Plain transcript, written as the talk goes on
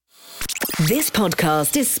This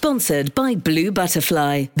podcast is sponsored by Blue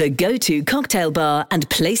Butterfly, the go-to cocktail bar and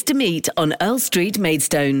place to meet on Earl Street,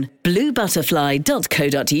 Maidstone.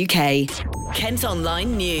 bluebutterfly.co.uk. Kent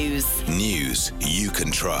Online News. News you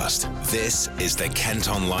can trust. This is the Kent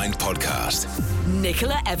Online Podcast.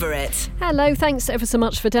 Nicola Everett. Hello, thanks ever so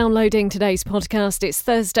much for downloading today's podcast. It's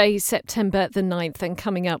Thursday, September the 9th, and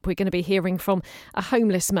coming up we're going to be hearing from a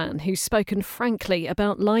homeless man who's spoken frankly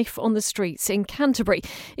about life on the streets in Canterbury.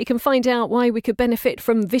 You can find out why we could benefit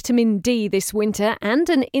from vitamin D this winter, and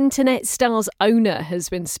an internet star's owner has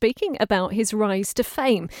been speaking about his rise to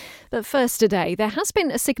fame. But first today, there has been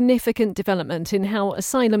a significant development in how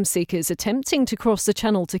asylum seekers attempting to cross the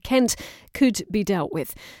Channel to Kent could be dealt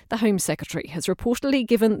with. The Home Secretary has reportedly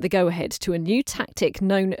given the go-ahead to a new tactic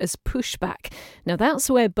known as pushback. Now that's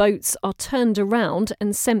where boats are turned around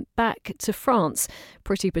and sent back to France.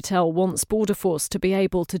 Priti Patel wants Border Force to be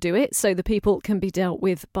able to do it so the people can be dealt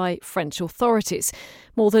with by French authorities.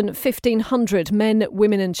 More than 1,500 men,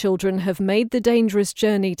 women and children have made the dangerous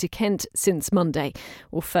journey to Kent since Monday.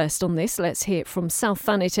 Well, first on this, let's hear from South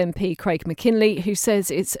Thanet MP Craig McKinley, who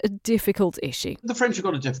says it's a difficult issue. The French have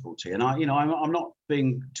got a difficulty, and I'm not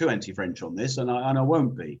being too anti-French on this, and I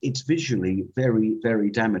won't be. It's visually very, very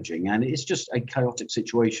damaging, and it's just a chaotic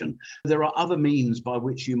situation. There are other means by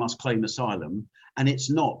which you must claim asylum, and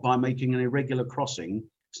it's not by making an irregular crossing.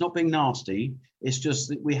 It's not being nasty. It's just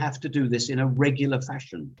that we have to do this in a regular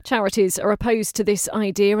fashion. Charities are opposed to this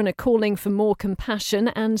idea and are calling for more compassion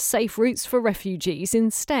and safe routes for refugees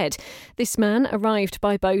instead. This man arrived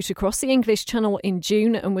by boat across the English Channel in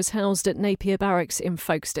June and was housed at Napier Barracks in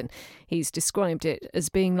Folkestone. He's described it as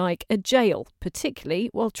being like a jail, particularly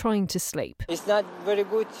while trying to sleep. It's not very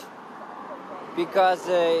good because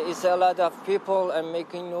it's a lot of people and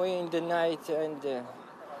making noise in the night, and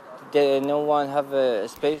no one have a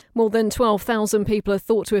space. More than 12,000 people are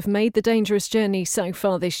thought to have made the dangerous journey so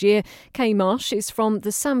far this year. Kay Marsh is from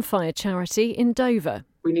the Samphire charity in Dover.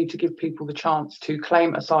 We need to give people the chance to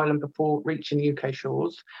claim asylum before reaching UK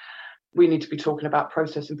shores. We need to be talking about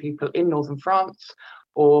processing people in northern France,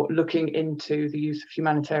 or looking into the use of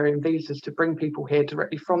humanitarian visas to bring people here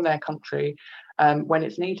directly from their country when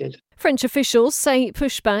it's needed. French officials say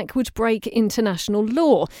pushback would break international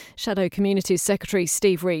law. Shadow Communities Secretary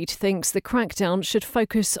Steve Reed thinks the crackdown should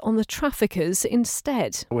focus on the traffickers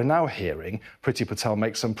instead. We're now hearing Priti Patel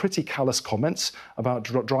make some pretty callous comments about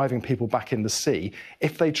driving people back in the sea.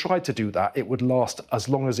 If they tried to do that, it would last as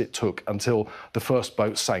long as it took until the first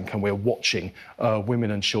boat sank, and we're watching women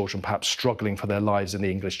and children perhaps struggling for their lives in the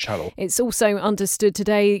English Channel. It's also understood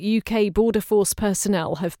today UK Border Force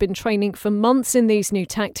personnel have been training for months in these new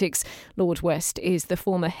tactics. Lord West is the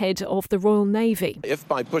former head of the Royal Navy. If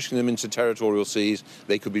by pushing them into territorial seas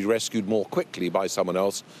they could be rescued more quickly by someone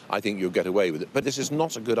else, I think you'll get away with it. But this is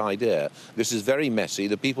not a good idea. This is very messy.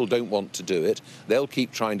 The people don't want to do it. They'll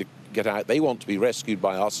keep trying to get out. They want to be rescued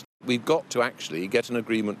by us. We've got to actually get an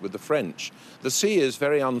agreement with the French. The sea is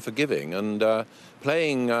very unforgiving, and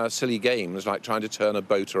playing silly games like trying to turn a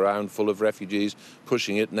boat around full of refugees,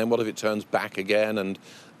 pushing it, and then what if it turns back again? And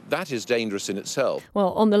that is dangerous in itself.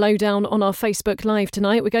 Well, on the lowdown on our Facebook Live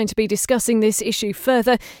tonight, we're going to be discussing this issue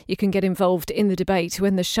further. You can get involved in the debate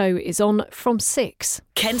when the show is on from 6.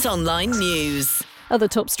 Kent Online News. Other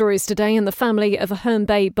top stories today, and the family of a Herne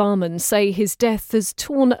Bay barman say his death has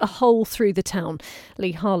torn a hole through the town.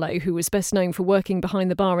 Lee Harlow, who was best known for working behind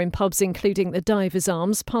the bar in pubs including the Divers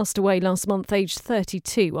Arms, passed away last month aged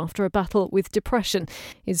 32 after a battle with depression.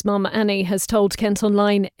 His mum Annie has told Kent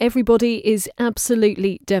Online everybody is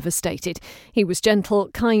absolutely devastated. He was gentle,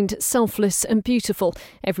 kind, selfless and beautiful.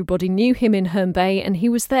 Everybody knew him in Herne Bay and he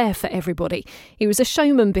was there for everybody. He was a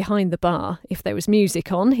showman behind the bar. If there was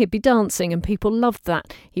music on, he'd be dancing and people loved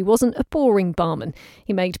that. He wasn't a boring barman.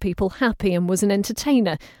 He made people happy and was an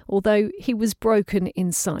entertainer, although he was broken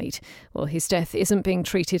inside. Well, his death isn't being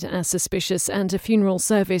treated as suspicious, and a funeral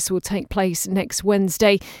service will take place next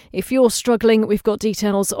Wednesday. If you're struggling, we've got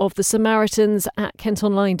details of the Samaritans at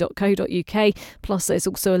kentonline.co.uk. Plus, there's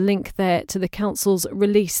also a link there to the council's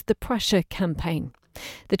Release the Pressure campaign.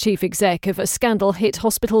 The chief exec of a scandal-hit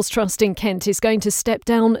hospitals trust in Kent is going to step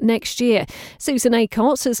down next year. Susan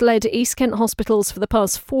Acott has led East Kent Hospitals for the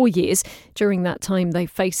past 4 years. During that time, they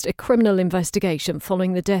faced a criminal investigation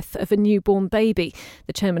following the death of a newborn baby.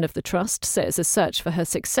 The chairman of the trust says a search for her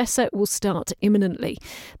successor will start imminently.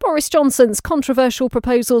 Boris Johnson's controversial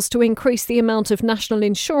proposals to increase the amount of national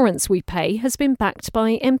insurance we pay has been backed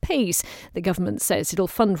by MPs. The government says it'll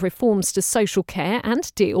fund reforms to social care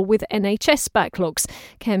and deal with NHS backlogs.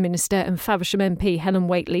 Care Minister and Faversham MP Helen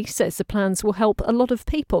Whately says the plans will help a lot of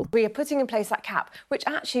people. We are putting in place that cap, which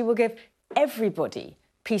actually will give everybody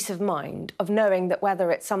peace of mind of knowing that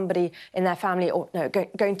whether it's somebody in their family or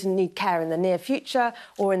going to need care in the near future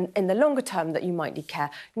or in the longer term that you might need care,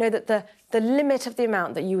 know that the limit of the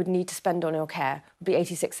amount that you would need to spend on your care would be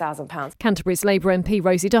 £86,000. Canterbury's Labour MP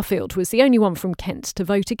Rosie Duffield was the only one from Kent to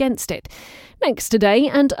vote against it. Next today,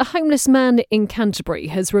 and a homeless man in Canterbury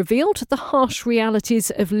has revealed the harsh realities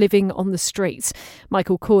of living on the streets.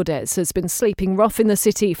 Michael Cordes has been sleeping rough in the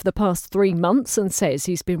city for the past 3 months and says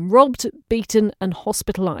he's been robbed, beaten and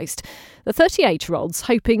hospitalised. The 38-year-old's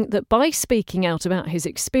hoping that by speaking out about his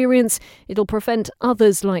experience, it'll prevent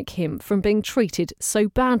others like him from being treated so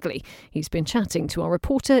badly. He's been chatting to our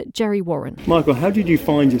reporter, Jerry Warren. Michael, how did you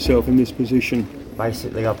find yourself in this position?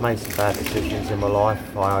 Basically, I've made some bad decisions in my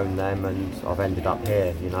life. I own them and I've ended up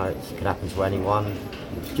here. You know, it can happen to anyone.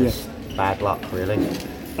 It's just bad luck, really.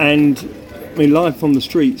 And, I mean, life on the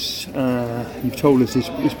streets, you've told us,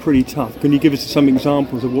 is pretty tough. Can you give us some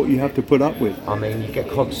examples of what you have to put up with? I mean, you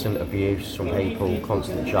get constant abuse from people,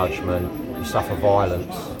 constant judgment. You suffer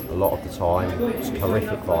violence a lot of the time. It's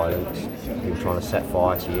horrific violence. People trying to set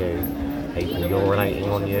fire to you. People urinating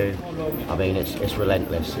on you. I mean, it's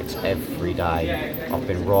relentless. It's every day. I've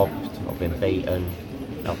been robbed, I've been beaten,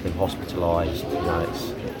 I've been hospitalised. You know,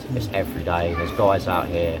 it's every day. There's guys out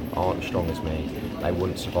here aren't as strong as me. They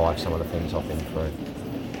wouldn't survive some of the things I've been through.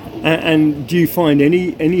 And do you find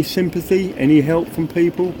any sympathy, any help from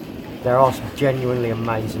people? There are some genuinely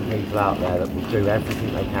amazing people out there that will do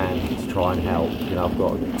everything they can to try and help. You know, I've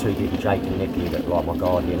got 2 people, Jake and Nicky, that are like my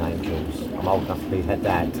guardian angels. I'm old enough to be their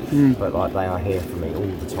dad, but like they are here for me all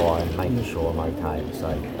the time, making sure I'm okay. So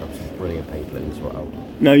there are some brilliant people in this world.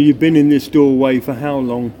 Now, you've been in this doorway for how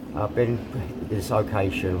long? I've been in this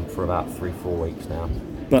location for about 3-4 weeks now.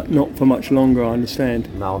 But not for much longer, I understand.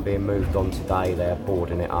 No, I'm being moved on today. They're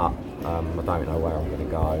boarding it up. I don't know where I'm going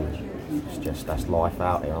to go. It's just, that's life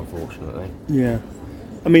out here, unfortunately. Yeah.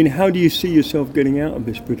 I mean, how do you see yourself getting out of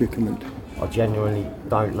this predicament? I genuinely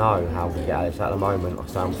don't know how we get out of this at the moment. Like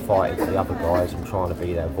I say, I'm fighting for the other guys. I'm trying to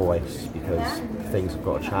be their voice because things have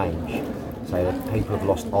got to change. So that people have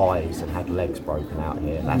lost eyes and had legs broken out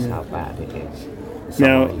here. That's how bad it is.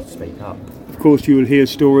 Someone needs to speak up. Of course, you will hear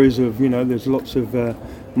stories of, you know, there's lots of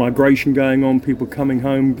migration going on, people coming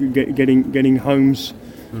home, getting homes,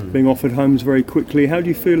 being offered homes very quickly. How do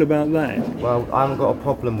you feel about that? Well, I haven't got a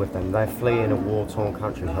problem with them. They're fleeing a war-torn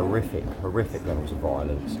country, horrific levels of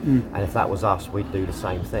violence. And if that was us, we'd do the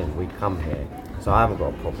same thing. We'd come here. So I haven't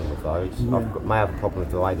got a problem with those. May have a problem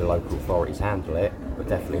with the way the local authorities handle it, but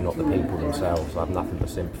definitely not the people themselves. I have nothing but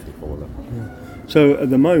sympathy for them. So at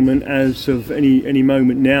the moment, as of any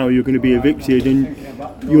moment now, you're going to be evicted and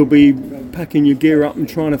you'll be packing your gear up and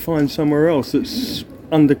trying to find somewhere else that's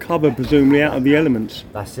undercover, presumably out of the elements.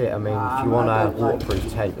 That's it. I mean, if you want a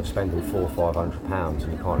waterproof tent, you're spending £400 or £500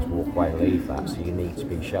 and you can't just walk away and leave that, so you need to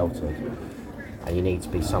be sheltered. And you need to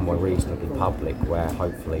be somewhere reasonably public where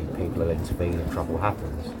hopefully people will intervene if trouble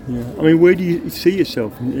happens. Yeah. I mean, where do you see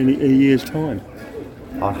yourself in a year's time?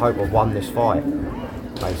 I hope I've won this fight,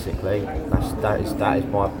 basically. That is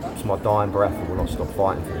my dying breath. I will not stop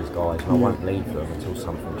fighting for these guys, and I won't leave them until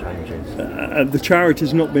something changes. The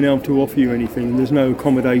charity's not been able to offer you anything. There's no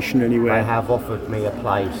accommodation anywhere. They have offered me a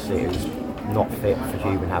place. It is not fit for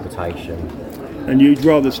human habitation. And you'd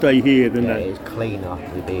rather stay here than that? It is cleaner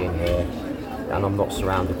than being here. And I'm not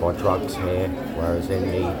surrounded by drugs here, whereas in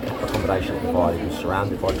the accommodation provided, you're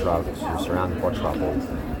surrounded by drugs, you're surrounded by trouble.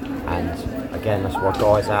 And again, that's why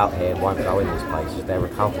guys out here won't go in these places. They're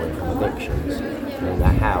recovering from addictions and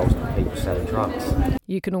they're housed with people selling drugs.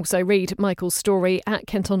 You can also read Michael's story at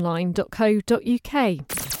kentonline.co.uk.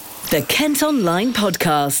 The Kent Online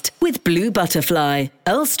Podcast with Blue Butterfly,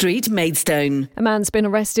 Earl Street, Maidstone. A man's been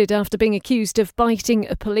arrested after being accused of biting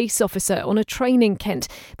a police officer on a train in Kent.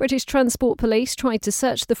 British Transport Police tried to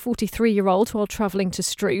search the 43-year-old while travelling to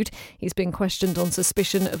Strood. He's been questioned on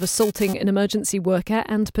suspicion of assaulting an emergency worker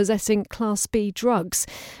and possessing Class B drugs.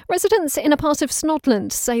 Residents in a part of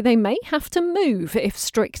Snodland say they may have to move if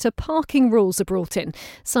stricter parking rules are brought in.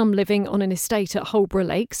 Some living on an estate at Holborough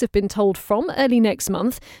Lakes have been told from early next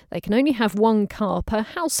month they can only have one car per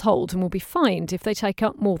household and will be fined if they take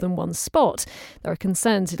up more than one spot. There are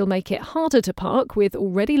concerns it'll make it harder to park with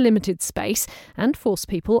already limited space and force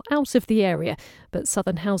people out of the area. But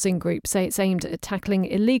Southern Housing Group say it's aimed at tackling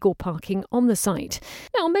illegal parking on the site.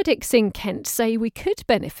 Now, medics in Kent say we could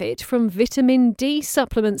benefit from vitamin D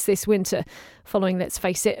supplements this winter, following, let's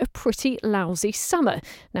face it, a pretty lousy summer.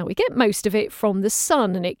 Now, we get most of it from the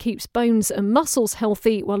sun and it keeps bones and muscles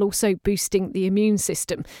healthy while also boosting the immune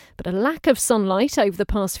system. But a lack of sunlight over the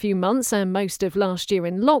past few months and most of last year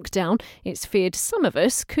in lockdown, it's feared some of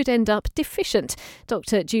us could end up deficient.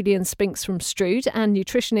 Dr. Julian Spinks from Strood and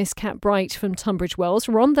nutritionist Kat Bright from Tunbridge Wells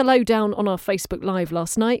were on the lowdown on our Facebook Live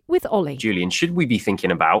last night with Ollie. Julian, should we be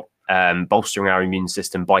thinking about bolstering our immune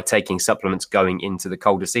system by taking supplements going into the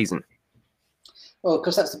colder season? Well,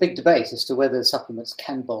 because that's the big debate as to whether supplements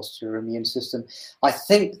can bolster your immune system. I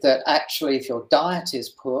think that actually if your diet is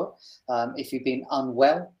poor, if you've been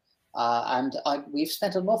unwell, we've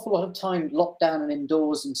spent an awful lot of time locked down and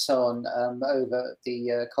indoors and so on over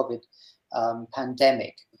the COVID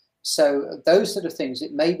pandemic. So those sort of things,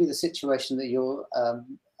 it may be the situation that you're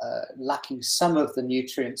lacking some of the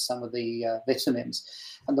nutrients, some of the vitamins.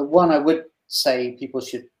 And the one I would say people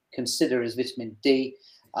should consider is vitamin D.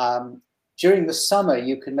 During the summer,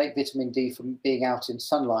 you can make vitamin D from being out in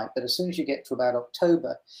sunlight, but as soon as you get to about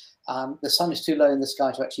October, the sun is too low in the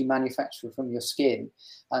sky to actually manufacture it from your skin,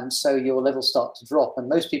 and so your levels start to drop. And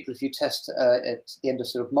most people, if you test at the end of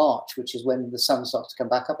sort of March, which is when the sun starts to come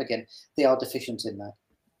back up again, they are deficient in that.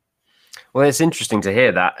 Well, it's interesting to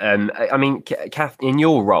hear that. I mean, Kath, in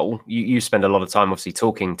your role, you spend a lot of time obviously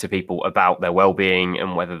talking to people about their well-being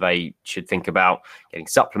and whether they should think about getting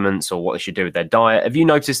supplements or what they should do with their diet. Have you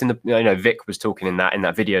noticed Vic was talking in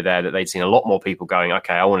that video there that they'd seen a lot more people going,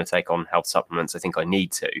 okay, I want to take on health supplements. I think I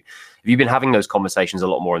need to. Have you been having those conversations a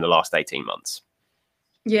lot more in the last 18 months?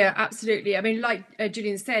 Yeah, absolutely. I mean, like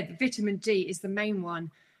Julian said, vitamin D is the main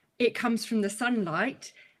one. It comes from the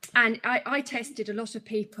sunlight. And I tested a lot of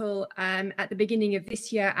people at the beginning of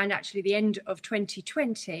this year and actually the end of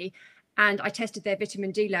 2020. And I tested their vitamin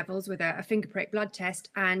D levels with a finger prick blood test.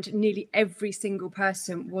 And nearly every single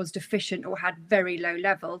person was deficient or had very low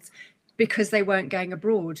levels because they weren't going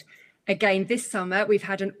abroad. Again, this summer, we've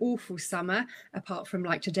had an awful summer, apart from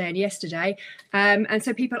like today and yesterday. And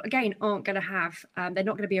so people, again, aren't going to have, they're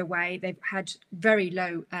not going to be away. They've had very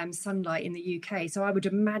low sunlight in the UK. So I would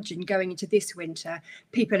imagine going into this winter,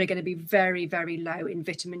 people are going to be very, very low in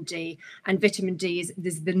vitamin D. And vitamin D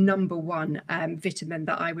is the number one vitamin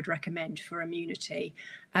that I would recommend for immunity.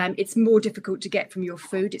 It's more difficult to get from your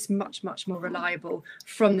food. It's much, much more reliable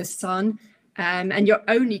from the sun. And you're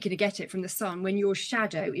only going to get it from the sun when your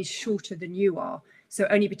shadow is shorter than you are. So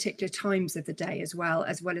only particular times of the day as well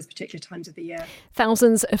as particular times of the year.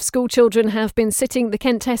 Thousands of school children have been sitting the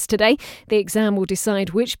Kent test today. The exam will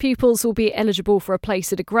decide which pupils will be eligible for a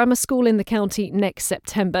place at a grammar school in the county next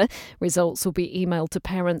September. Results will be emailed to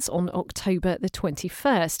parents on October the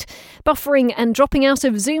 21st. Buffering and dropping out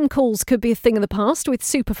of Zoom calls could be a thing of the past, with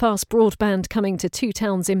superfast broadband coming to 2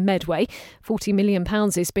 towns in Medway. £40 million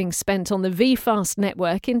is being spent on the VFast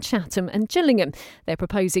network in Chatham and Gillingham. They're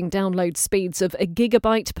proposing download speeds of a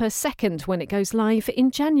gigabyte per second when it goes live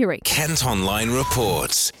in January. Kent Online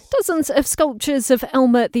reports. Dozens of sculptures of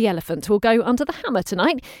Elmer the elephant will go under the hammer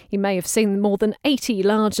tonight. You may have seen more than 80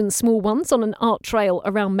 large and small ones on an art trail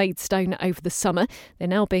around Maidstone over the summer. They're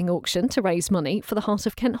now being auctioned to raise money for the Heart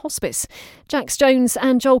of Kent Hospice. Jax Jones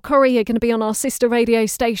and Joel Corry are going to be on our sister radio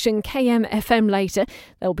station KMFM later.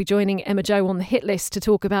 They'll be joining Emma Jo on the hit list to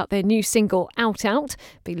talk about their new single Out Out.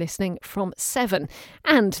 Be listening from 7.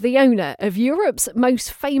 And the owner of Europe's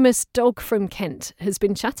most famous dog from Kent has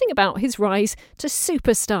been chatting about his rise to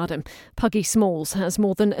superstardom. Puggy Smalls has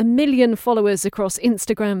more than 1 million followers across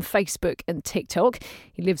Instagram, Facebook and TikTok.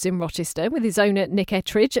 He lives in Rochester with his owner Nick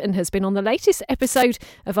Ettridge and has been on the latest episode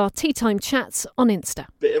of our Tea Time Chats on Insta.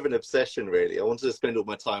 Bit of an obsession, really. I wanted to spend all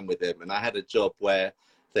my time with him, and I had a job where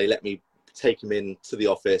they let me take him into the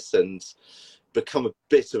office and become a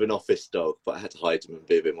bit of an office dog, but I had to hide him and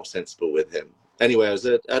be a bit more sensible with him. Anyway,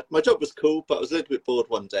 my job was cool, but I was a little bit bored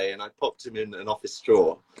one day and I popped him in an office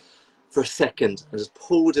drawer for a second and just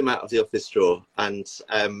pulled him out of the office drawer and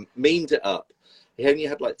memed it up. He only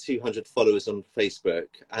had like 200 followers on Facebook.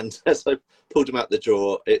 And as I pulled him out the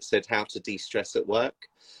drawer, it said how to de-stress at work.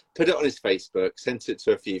 Put it on his Facebook, sent it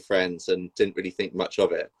to a few friends and didn't really think much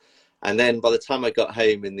of it. And then by the time I got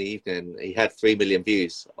home in the evening, he had 3 million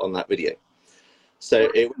views on that video. So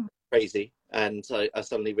it was crazy. And I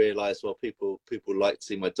suddenly realised, well, people like to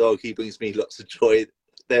see my dog. He brings me lots of joy.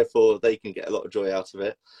 Therefore, they can get a lot of joy out of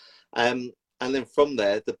it. And then from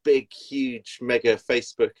there, the big, huge, mega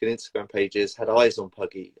Facebook and Instagram pages had eyes on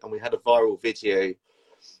Puggy. And we had a viral video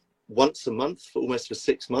once a month, almost for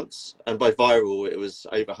 6 months. And by viral, it was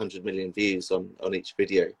over 100 million views on each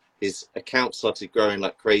video. His account started growing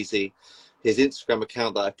like crazy. His Instagram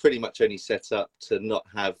account that I pretty much only set up to not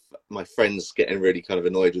have my friends getting really kind of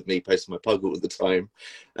annoyed with me posting my pug all the time,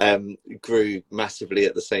 grew massively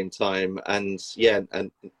at the same time. And yeah, and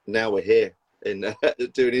now we're here in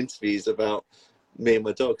doing interviews about me and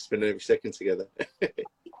my dog spending every second together.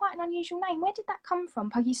 Quite an unusual name. Where did that come from,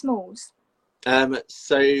 Puggy Smalls?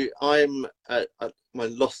 So I'm my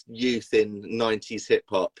lost youth in 90s hip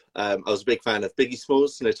hop. I was a big fan of Biggie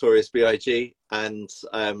Smalls, Notorious B.I.G. And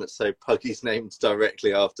so Puggy's named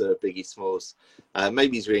directly after Biggie Smalls.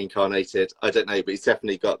 Maybe he's reincarnated, I don't know, but he's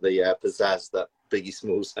definitely got the pizzazz that Biggie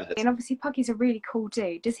Smalls had. And obviously Puggy's a really cool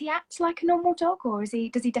dude. Does he act like a normal dog, or does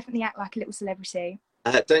he definitely act like a little celebrity?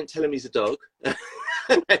 Don't tell him he's a dog.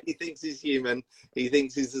 He thinks he's human. He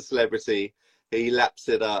thinks he's a celebrity. He laps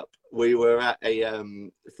it up. We were at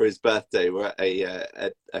for his birthday, we're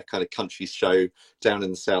at a kind of country show down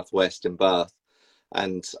in the southwest in Bath.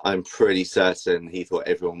 And I'm pretty certain he thought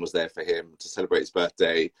everyone was there for him to celebrate his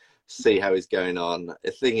birthday, see how he's going on.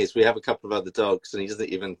 The thing is, we have a couple of other dogs and he doesn't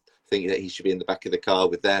even think that he should be in the back of the car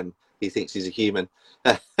with them. He thinks he's a human.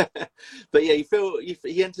 But yeah,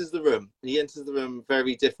 he enters the room. He enters the room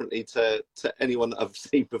very differently to anyone that I've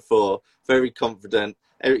seen before. Very confident.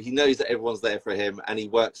 He knows that everyone's there for him, and he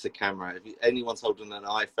works the camera. If anyone's holding an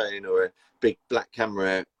iPhone or a big black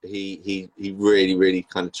camera, he really, really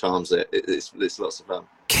kind of charms it. It's lots of fun.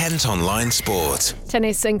 Kent Online Sport.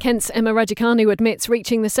 Tennis, and Kent's Emma Raducanu admits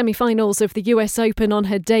reaching the semi-finals of the US Open on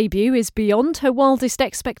her debut is beyond her wildest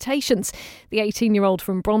expectations. The 18-year-old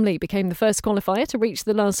from Bromley became the first qualifier to reach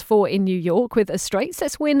the last four in New York with a straight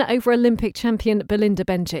sets win over Olympic champion Belinda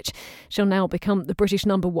Bencic. She'll now become the British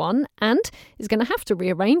number one and is going to have to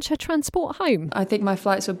rearrange her transport home. I think my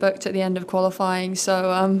flights were booked at the end of qualifying,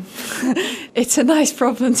 so it's a nice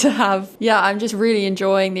problem to have. Yeah, I'm just really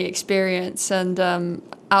enjoying the experience, and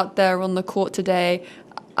out there on the court today,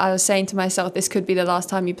 I was saying to myself, this could be the last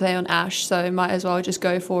time you play on Ash, so might as well just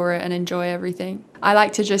go for it and enjoy everything. I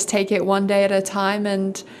like to just take it one day at a time,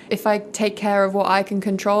 and if I take care of what I can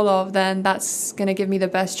control of, then that's going to give me the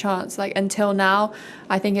best chance. Like, until now,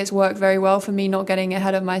 I think it's worked very well for me, not getting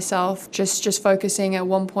ahead of myself, just focusing at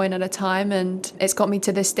one point at a time, and it's got me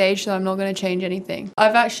to this stage, so I'm not going to change anything.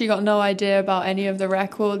 I've actually got no idea about any of the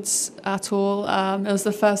records at all. It was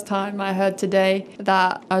the first time I heard today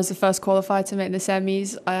that I was the first qualifier to make the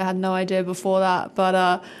semis. I had no idea before that,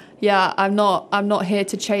 but yeah, I'm not here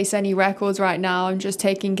to chase any records right now. I'm just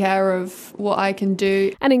taking care of what I can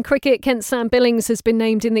do. And in cricket, Kent's Sam Billings has been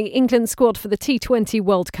named in the England squad for the T20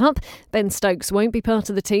 World Cup. Ben Stokes won't be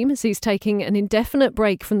part of the team as he's taking an indefinite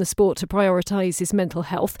break from the sport to prioritise his mental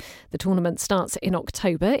health. The tournament starts in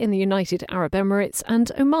October in the United Arab Emirates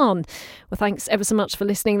and Oman. Well, thanks ever so much for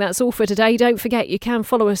listening. That's all for today. Don't forget you can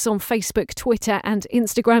follow us on Facebook, Twitter and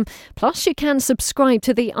Instagram. Plus you can subscribe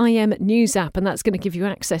to the IM News app, and that's going to give you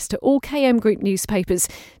access to all KM Group newspapers.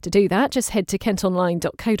 To do that, just head to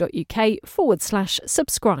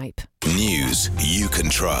kentonline.co.uk/subscribe. News you can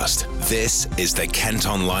trust. This is the Kent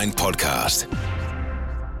Online Podcast.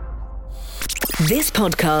 This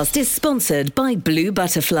podcast is sponsored by Blue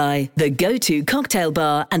Butterfly, the go-to cocktail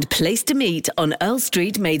bar and place to meet on Earl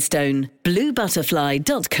Street, Maidstone.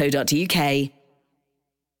 bluebutterfly.co.uk